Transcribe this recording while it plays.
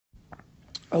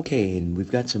Okay, and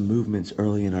we've got some movements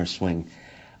early in our swing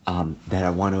that I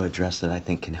want to address that I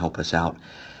think can help us out.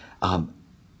 Um,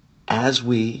 as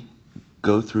we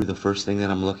go through, the first thing that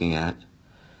I'm looking at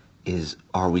is,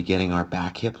 are we getting our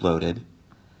back hip loaded?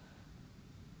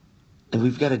 And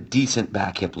we've got a decent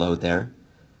back hip load there.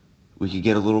 We could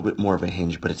get a little bit more of a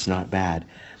hinge, but it's not bad.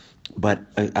 But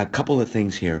a couple of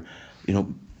things here, you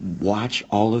know, watch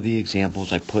all of the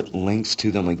examples. I put links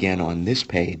to them again on this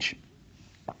page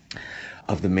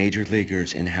of the major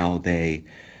leaguers and how they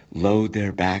load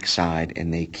their backside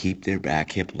and they keep their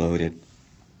back hip loaded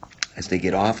as they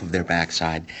get off of their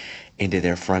backside into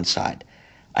their front side.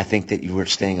 I think that you were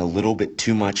staying a little bit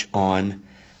too much on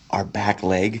our back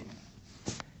leg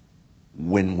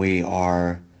when we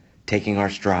are taking our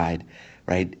stride,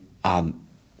 right?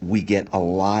 We get a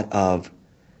lot of,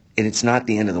 and it's not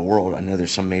the end of the world. I know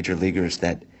there's some major leaguers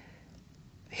that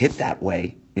hit that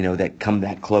way, that come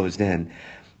that closed in.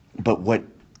 But what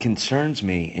concerns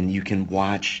me, and you can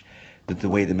watch the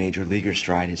way the major leaguer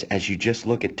stride is, as you just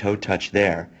look at toe touch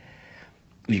there,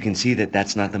 you can see that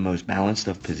that's not the most balanced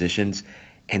of positions,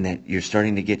 and that you're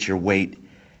starting to get your weight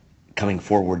coming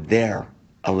forward there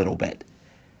a little bit.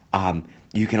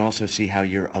 You can also see how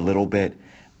you're a little bit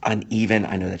uneven.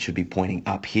 I know that should be pointing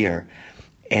up here.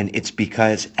 And it's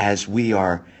because as we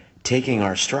are taking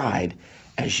our stride,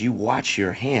 as you watch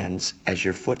your hands, as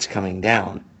your foot's coming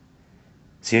down,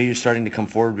 see how you're starting to come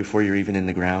forward before you're even in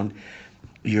the ground?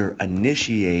 You're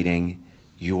initiating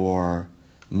your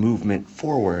movement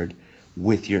forward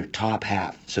with your top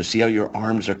half. So see how your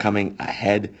arms are coming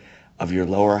ahead of your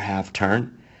lower half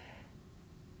turn?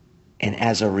 And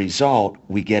as a result,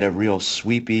 we get a real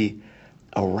sweepy,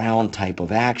 around type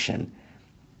of action.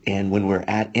 And when we're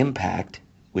at impact,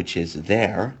 which is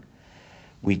there,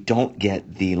 we don't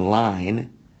get the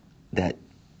line that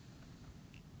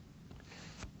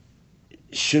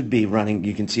should be running.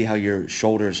 You can see how your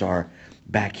shoulders are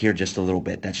back here just a little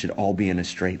bit. That should all be in a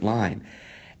straight line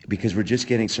because we're just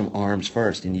getting some arms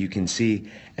first. And you can see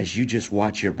as you just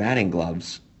watch your batting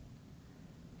gloves,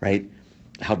 right,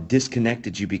 how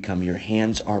disconnected you become. Your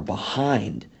hands are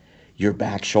behind your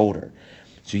back shoulder.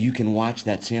 So you can watch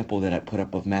that sample that I put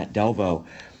up of Matt Delvo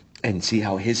and see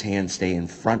how his hands stay in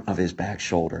front of his back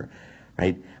shoulder,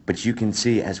 right? But you can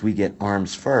see as we get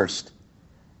arms first,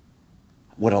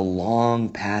 what a long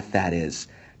path that is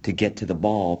to get to the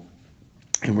ball.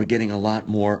 And we're getting a lot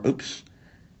more,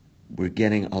 we're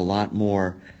getting a lot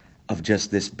more of just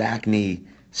this back knee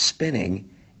spinning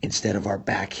instead of our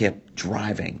back hip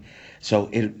driving. So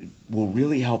it will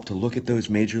really help to look at those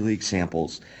major league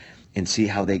samples and see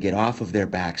how they get off of their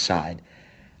backside.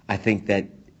 I think that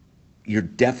you're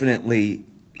definitely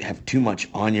have too much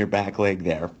on your back leg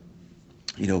there.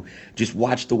 Just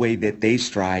watch the way that they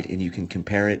stride and you can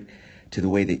compare it to the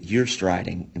way that you're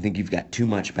striding. I think you've got too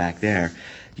much back there.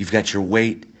 You've got your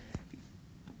weight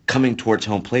coming towards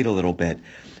home plate a little bit.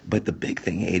 But the big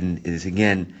thing, Aiden, is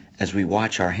again, as we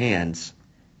watch our hands,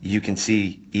 you can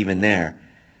see even there,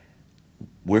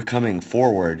 we're coming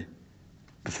forward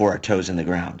before our toes in the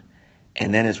ground.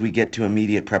 And then as we get to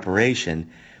immediate preparation,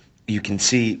 you can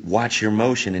see, watch your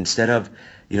motion. Instead of,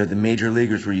 the major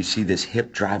leaguers where you see this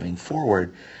hip driving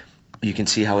forward, you can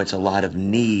see how it's a lot of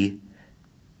knee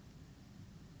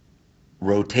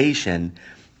rotation.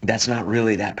 That's not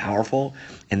really that powerful.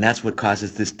 And that's what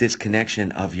causes this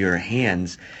disconnection of your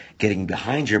hands getting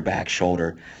behind your back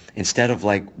shoulder. Instead of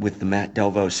like with the Matt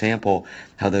Delvo sample,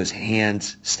 how those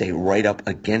hands stay right up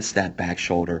against that back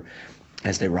shoulder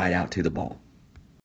as they ride out to the ball.